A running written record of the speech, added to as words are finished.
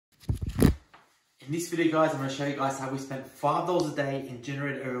In this video guys, I'm going to show you guys how we spent $5 a day and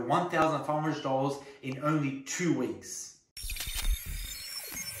generated over $1,500 in only 2 weeks.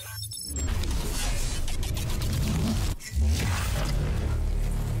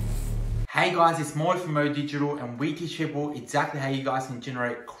 Hey guys, it's Mo from Mo Digital, and we teach people exactly how you guys can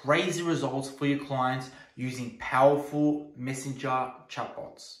generate crazy results for your clients using powerful messenger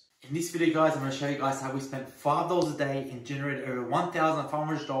chatbots. In this video guys, I'm going to show you guys how we spent $5 a day and generated over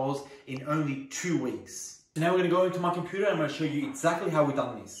 $1,500 in only 2 weeks. So now we're going to go into my computer and I'm going to show you exactly how we've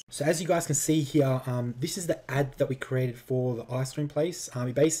done this. So as you guys can see here, this is the ad that we created for the ice cream place.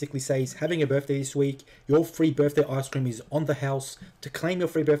 It basically says, having a birthday this week, your free birthday ice cream is on the house. To claim your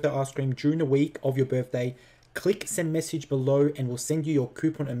free birthday ice cream during the week of your birthday, click send message below and we'll send you your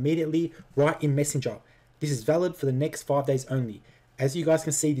coupon immediately right in Messenger. This is valid for the next 5 days only. As you guys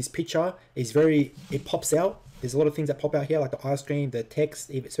can see, this picture is it pops out. There's a lot of things that pop out here, like the ice cream, the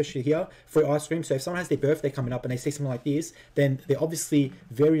text, especially here, free ice cream. So if someone has their birthday coming up and they see something like this, then they're obviously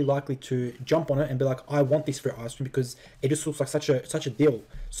very likely to jump on it and be like, I want this free ice cream because it just looks like such a deal.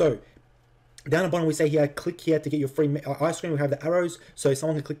 So down the bottom, we say here, click here to get your free ice cream. We have the arrows, so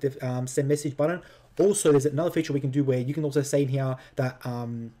someone can click the send message button. Also, there's another feature we can do where you can also say in here that,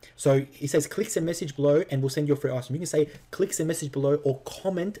 so it says click send message below and we'll send you a free ice cream. You can say click send message below or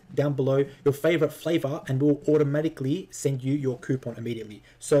comment down below your favorite flavor and we'll automatically send you your coupon immediately.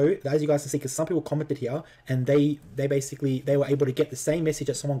 So as you guys can see, because some people commented here and they were able to get the same message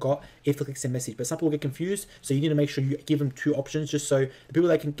that someone got if they click send message, but some people get confused. So you need to make sure you give them 2 options just so the people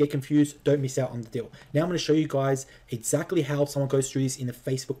that can get confused don't miss out on the deal. Now I'm going to show you guys exactly how someone goes through this in the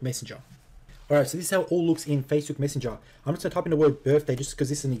Facebook Messenger. Alright, so this is how it all looks in Facebook Messenger. I'm just going to type in the word birthday just because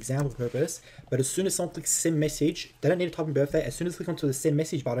this is an example purpose. But as soon as someone clicks send message, they don't need to type in birthday. As soon as they click onto the send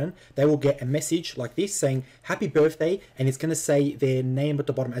message button, they will get a message like this saying happy birthday, and it's going to say their name at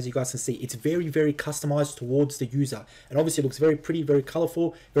the bottom. As you guys can see, it's very, very customized towards the user. And obviously it looks very pretty, very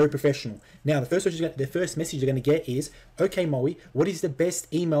colorful, very professional. Now, the first message you're going to get is, okay, Moe, what is the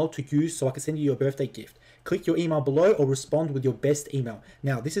best email to use so I can send you your birthday gift? Click your email below or respond with your best email.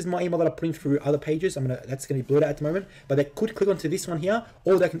 Now, this is my email that I'm putting through other pages. That's going to be blurred out at the moment, but they could click onto this one here,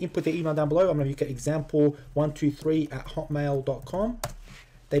 or they can input their email down below. I'm going to look at example123@hotmail.com.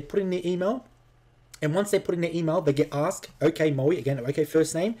 They put in their email, and once they put in their email, they get asked, okay, Moe, again, okay,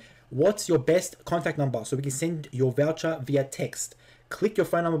 first name, what's your best contact number? So we can send your voucher via text. Click your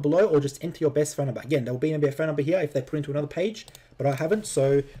phone number below or just enter your best phone number. Again, there will be maybe a phone number here if they put into another page, but I haven't.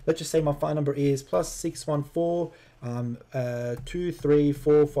 So let's just say my phone number is +614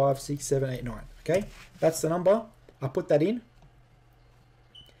 2345678 Okay, that's the number. I put that in.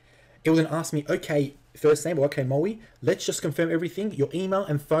 It was going to ask me, okay, first name, or okay, Moe, let's just confirm everything. Your email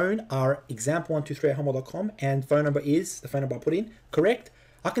and phone are example123@hotmail.com, and phone number is the phone number I put in, correct?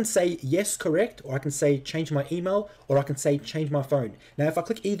 I can say yes, correct, or I can say change my email, or I can say change my phone. Now, if I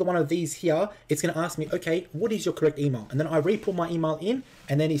click either one of these here, it's going to ask me, okay, what is your correct email? And then I re-put my email in,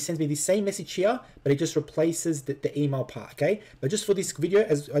 and then it sends me the same message here, but it just replaces the email part, okay? But just for this video,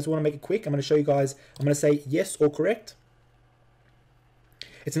 as I want to make it quick, I'm going to show you guys, I'm going to say yes or correct.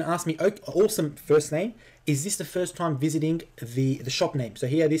 It's going to ask me, okay, awesome, first name. Is this the first time visiting the shop name? So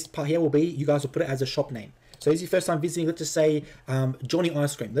here, this part here will be, you guys will put it as a shop name. So is your first time visiting, let's just say Johnny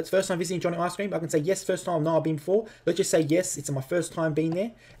Ice Cream. Let's first time visiting Johnny Ice Cream. I can say yes, first time. No, I've been before. Let's just say yes, it's my first time being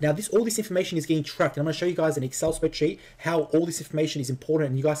there. Now all this information is getting tracked. And I'm going to show you guys an Excel spreadsheet how all this information is important,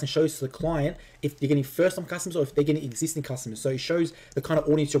 and you guys can show this to the client if they're getting first time customers or if they're getting existing customers. So it shows the kind of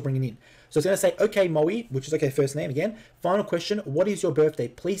audience you're bringing in. So it's going to say, okay, Moe, which is okay, first name again. Final question, what is your birthday?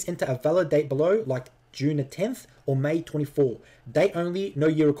 Please enter a valid date below, like June the 10th or May 24. Date only, no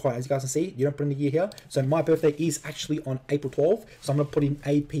year required. As you guys can see, you don't put in the year here. So my birthday is actually on April 12th. So I'm going to put in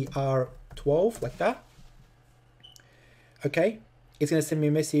APR 12 like that. Okay. It's going to send me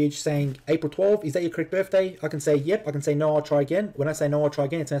a message saying April 12th. Is that your correct birthday? I can say yep. I can say no, I'll try again. When I say no, I'll try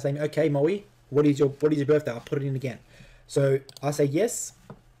again, it's going to say, okay, Moe, what is your birthday? I'll put it in again. So I say yes.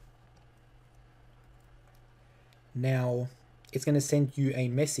 Now it's going to send you a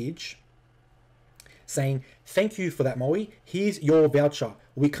message saying, thank you for that, Moe. Here's your voucher.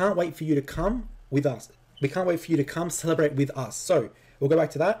 We can't wait for you to come with us. We can't wait for you to come celebrate with us. So we'll go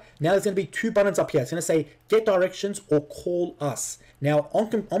back to that. Now there's going to be 2 buttons up here. It's going to say get directions or call us. Now on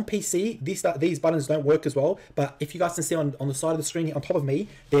PC, these buttons don't work as well. But if you guys can see on the side of the screen here on top of me,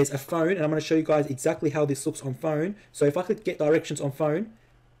 there's a phone. And I'm going to show you guys exactly how this looks on phone. So if I click get directions on phone,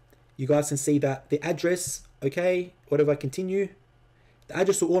 you guys can see that the address, okay, whatever I continue, the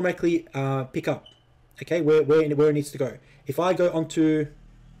address will automatically pick up. Okay, where it needs to go. If I go onto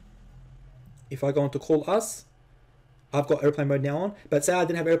call us, I've got airplane mode now on, but say I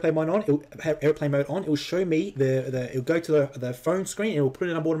didn't have airplane mode on, it will show me it'll go to the phone screen and it will put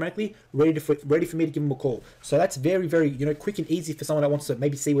it up automatically, ready for me to give them a call. So that's very, very, quick and easy for someone that wants to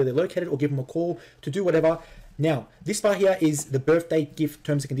maybe see where they're located or give them a call to do whatever. Now, this part here is the birthday gift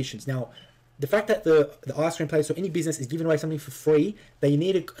terms and conditions. Now, the fact that the ice cream place or any business is giving away something for free, they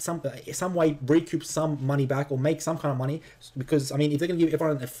need some way recoup some money back or make some kind of money, because I mean, if they're going to give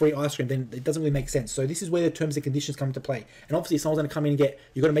everyone a free ice cream, then it doesn't really make sense. So this is where the terms and conditions come into play. And obviously, if someone's going to come in and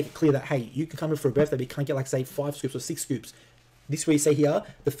you've got to make it clear that, hey, you can come in for a birthday, but you can't get like say 5 scoops or 6 scoops. This is where you say here,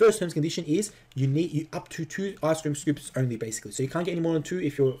 the first terms condition is you need up to 2 ice cream scoops only, basically. So you can't get any more than 2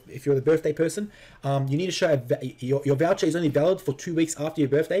 if you're the birthday person. You need to show your voucher is only valid for 2 weeks after your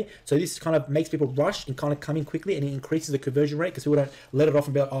birthday. So this kind of makes people rush and kind of come in quickly, and it increases the conversion rate because people don't let it off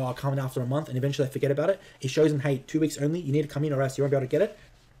and be like, oh, I'll come in after a month, and eventually they forget about it. It shows them, hey, 2 weeks only. You need to come in or else you won't be able to get it.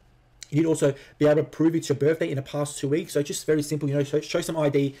 You need to also be able to prove it's your birthday in the past 2 weeks. So it's just very simple, show some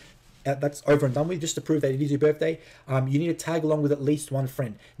ID. That's over and done with, just to prove that it is your birthday. You need to tag along with at least 1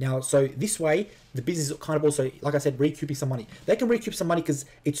 friend. Now, so this way, the business is kind of also, like I said, recouping some money. They can recoup some money because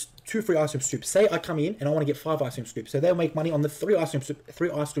it's 2 free ice cream scoops. Say I come in and I want to get 5 ice cream scoops. So they'll make money on the 3 ice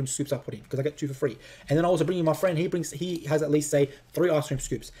cream scoops I put in because I get 2 for free. And then I also bring in my friend. He has at least, say, 3 ice cream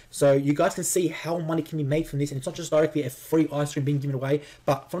scoops. So you guys can see how money can be made from this. And it's not just directly a free ice cream being given away,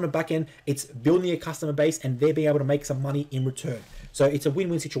 but from the back end, it's building a customer base and they're being able to make some money in return. So it's a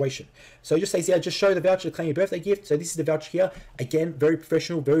win-win situation. So it just says here, just show the voucher to claim your birthday gift. So this is the voucher here. Again, very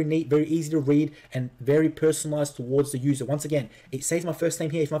professional, very neat, very easy to read, and very personalized towards the user. Once again, it says my first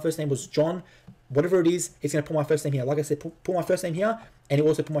name here. If my first name was John, whatever it is, it's going to put my first name here. Like I said, put my first name here, and it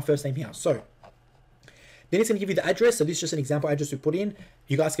also put my first name here. So then it's going to give you the address. So this is just an example address we put in.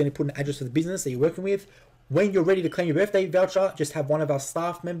 You guys are going to put an address for the business that you're working with. When you're ready to claim your birthday voucher, just have one of our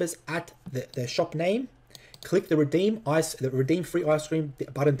staff members at the shop name. Click the redeem free ice cream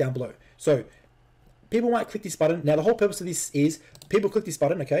button down below. So people might click this button. Now the whole purpose of this is people click this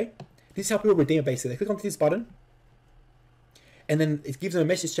button, okay? This is how people redeem it basically. They click onto this button and then it gives them a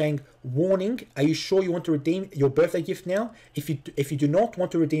message saying, warning, are you sure you want to redeem your birthday gift now? If you do not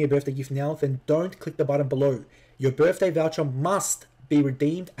want to redeem your birthday gift now, then don't click the button below. Your birthday voucher must be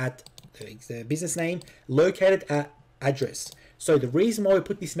redeemed at the business name located at address. So the reason why we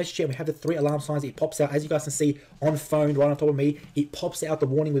put this message here, we have the 3 alarm signs, it pops out, as you guys can see on phone right on top of me, it pops out the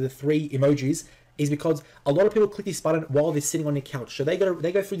warning with the 3 emojis, is because a lot of people click this button while they're sitting on their couch. So they go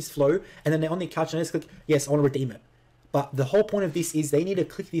through this flow and then they're on their couch and they just click, yes, I want to redeem it. But the whole point of this is they need to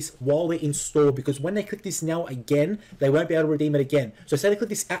click this while they're in store, because when they click this now again, they won't be able to redeem it again. So say they click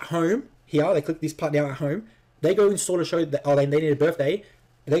this at home here, they click this part now at home, they go in store to show that, oh, they need a birthday.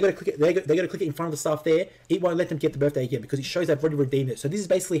 They got to click it. They got to click it in front of the staff there. It won't let them get the birthday again because it shows they've already redeemed it. So this is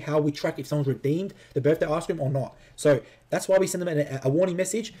basically how we track if someone's redeemed the birthday ice cream or not. So that's why we send them a warning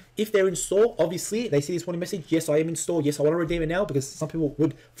message. If they're in store, obviously they see this warning message. Yes, I am in store. Yes, I want to redeem it now, because some people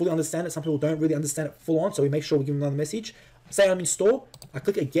would fully understand it. Some people don't really understand it full on. So we make sure we give them another message. Say I'm in store, I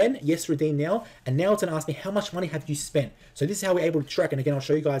click again, yes, redeem now, and now it's going to ask me how much money have you spent. So this is how we're able to track, and again, I'll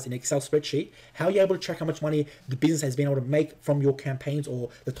show you guys in an Excel spreadsheet, how you're able to track how much money the business has been able to make from your campaigns or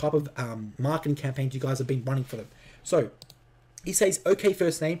the type of marketing campaigns you guys have been running for them. So it says, okay,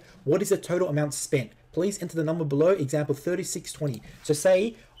 first name, what is the total amount spent? Please enter the number below, example 3620. So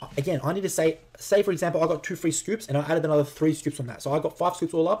say, again, I need to say for example, I got 2 free scoops and I added another 3 scoops on that. So I got 5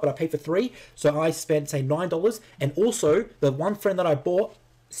 scoops all up, but I paid for 3. So I spent, say, $9. And also the one friend that I bought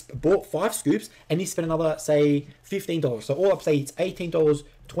 5 scoops and he spent another, say, $15. So all up, say it's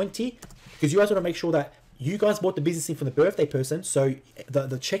 $18.20, because you guys want to make sure that you guys bought the business in from the birthday person, so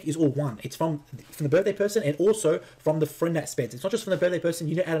the check is all one. It's from the birthday person and also from the friend that spent. It's not just from the birthday person.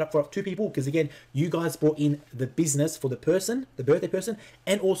 You need to add it up for 2 people, because again, you guys brought in the business for the person, the birthday person,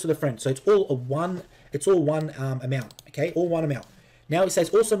 and also the friend. So it's all one amount. Okay, all one amount. Now it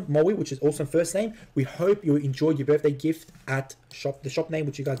says awesome Moe, which is awesome first name. We hope you enjoyed your birthday gift at the shop name,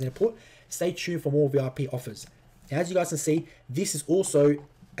 which you guys need to put. Stay tuned for more VIP offers. Now, as you guys can see, this is also,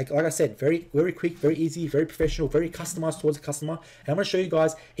 like I said, very quick, very easy, very professional, very customized towards the customer. And I'm going to show you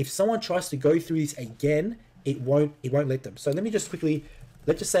guys, if someone tries to go through this again, it won't let them. So let me just quickly,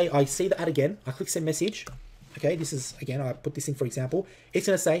 let's just say I see the ad again. I click send message. Okay, this is, again, I put this in for example. It's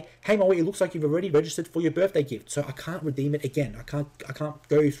going to say, hey Moe, it looks like you've already registered for your birthday gift, so I can't redeem it again. I can't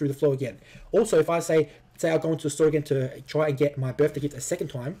go through the flow again. Also, if I say I'll go into the store again to try and get my birthday gift a second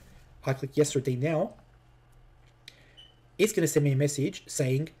time, I click yes, redeem now. It's going to send me a message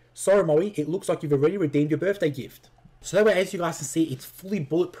saying, sorry Moe, it looks like you've already redeemed your birthday gift. So that way, as you guys can see, it's fully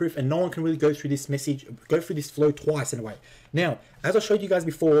bulletproof and no one can really go through this message, go through this flow twice in a way. Now, as I showed you guys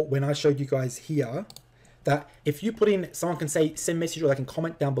before, when I showed you guys here, that if you put in, someone can say send message or they can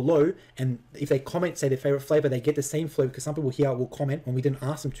comment down below, and if they comment, say their favorite flavor, they get the same flavor, because some people here will comment when we didn't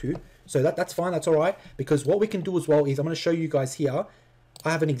ask them to. So that's fine, that's all right, because what we can do as well is I'm going to show you guys here.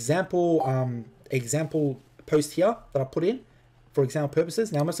 I have an example post here that I put in for example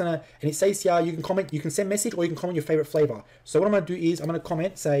purposes. Now I'm just gonna, and it says here you can comment, you can send message, or you can comment your favorite flavor. So what I'm gonna do is I'm gonna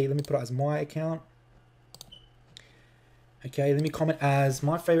comment, say, let me put it as my account. Okay, let me comment as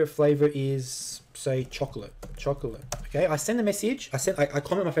my favorite flavor is, say, chocolate. Okay, I send a message, I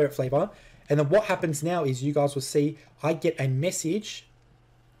comment my favorite flavor, and then what happens now is you guys will see I get a message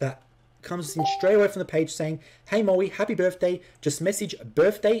that comes in straight away from the page saying, hey Moe, happy birthday, just message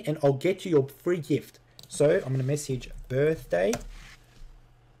birthday and I'll get you your free gift. So I'm gonna message birthday,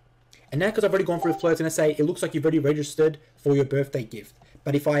 and now because I've already gone through the flow, it's gonna say it looks like you've already registered for your birthday gift.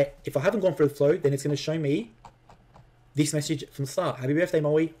 But if I haven't gone through the flow, then it's gonna show me this message from the start. Happy birthday,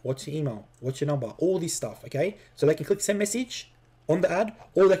 Moe. What's your email? What's your number? All this stuff, okay? So they can click send message on the ad,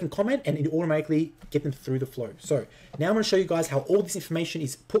 or they can comment and it automatically get them through the flow. So now I'm going to show you guys how all this information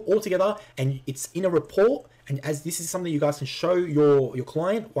is put all together and it's in a report. And as this is something you guys can show your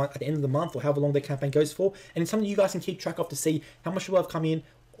client at the end of the month or however long their campaign goes for. And it's something you guys can keep track of to see how much people have come in,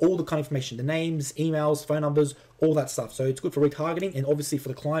 all the kind of information, the names, emails, phone numbers, all that stuff. So it's good for retargeting and obviously for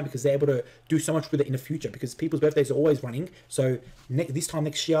the client because they're able to do so much with it in the future, because people's birthdays are always running. So this time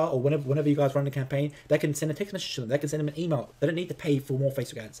next year or whenever you guys run the campaign, they can send a text message to them. They can send them an email. They don't need to pay for more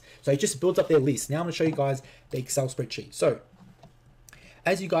Facebook ads. So it just builds up their list. Now I'm going to show you guys the Excel spreadsheet. So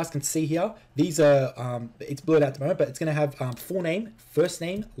as you guys can see here, these are, it's blurred out at the moment, but it's going to have full name, first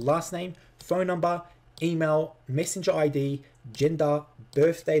name, last name, phone number, email, messenger ID, gender,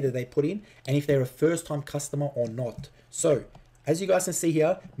 birthday that they put in, and if they're a first-time customer or not. So as you guys can see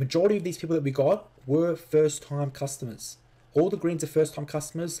here, majority of these people that we got were first-time customers. All the greens are first-time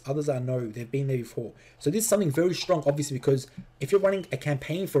customers, others are no, they've been there before. So this is something very strong, obviously, because if you're running a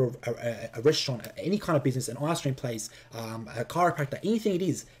campaign for a restaurant, any kind of business, an ice cream place, a chiropractor, anything it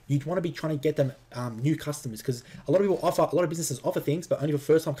is, you'd want to be trying to get them new customers, because a lot of businesses offer things, but only for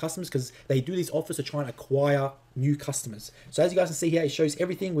first-time customers, because they do these offers to try and acquire new customers. So as you guys can see here, it shows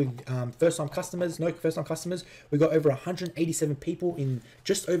everything with first-time customers, no first-time customers. We got over 187 people in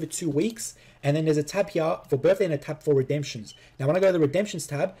just over 2 weeks. And then there's a tab here for birthday and a tab for redemptions. Now, when I go to the redemptions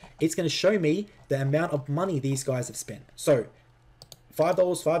tab, it's going to show me the amount of money these guys have spent. So $5,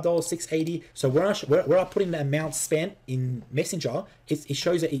 $6.80. So where I put in the amount spent in Messenger, it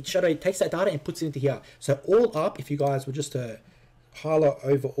shows that it takes that data and puts it into here. So all up, if you guys were just to highlight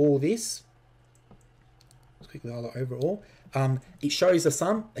over all this, let's quickly highlight over all. It shows the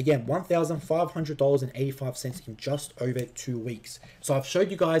sum, again, $1,500.85 in just over 2 weeks. So I've showed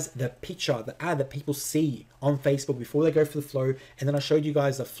you guys the picture, the ad that people see on Facebook before they go for the flow. And then I showed you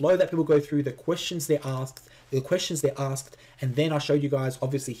guys the flow that people go through, the questions they're asked, and then I showed you guys,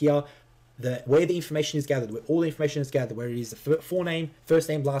 obviously here, where the information is gathered, where all the information is gathered, where it is the full name, first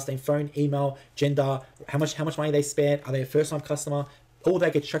name, last name, phone, email, gender, how much money they spent, are they a first-time customer. All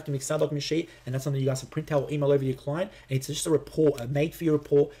that gets tracked in the Excel document sheet, and that's something you guys can print out or email over to your client. And it's just a report, a made-for-you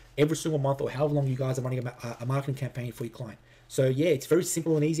report every single month or however long you guys are running a marketing campaign for your client. So yeah, it's very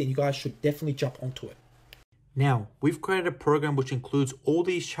simple and easy, and you guys should definitely jump onto it. Now, we've created a program which includes all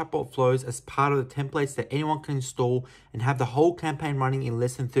these chatbot flows as part of the templates that anyone can install and have the whole campaign running in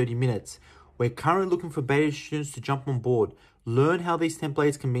less than 30 minutes. We're currently looking for beta students to jump on board, learn how these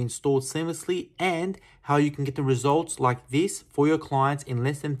templates can be installed seamlessly, and how you can get the results like this for your clients in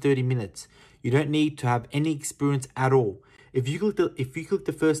less than 30 minutes. You don't need to have any experience at all. If you click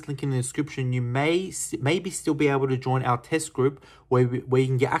the first link in the description, you maybe still be able to join our test group where you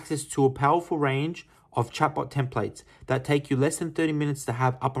can get access to a powerful range of chatbot templates that take you less than 30 minutes to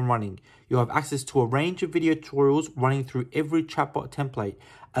have up and running. You'll have access to a range of video tutorials running through every chatbot template,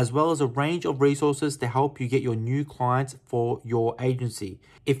 as well as a range of resources to help you get your new clients for your agency.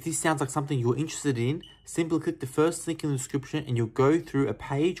 If this sounds like something you're interested in, simply click the first link in the description and you'll go through a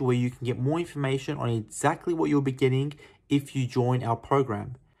page where you can get more information on exactly what you'll be getting if you join our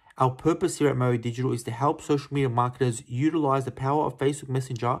program. Our purpose here at Moe Digital is to help social media marketers utilize the power of Facebook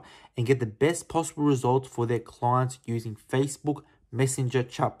Messenger and get the best possible results for their clients using Facebook Messenger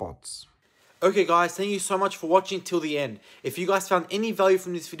chatbots. Okay guys, thank you so much for watching till the end. If you guys found any value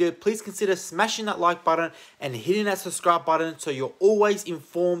from this video, please consider smashing that like button and hitting that subscribe button so you're always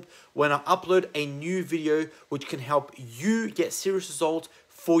informed when I upload a new video which can help you get serious results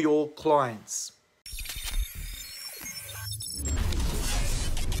for your clients.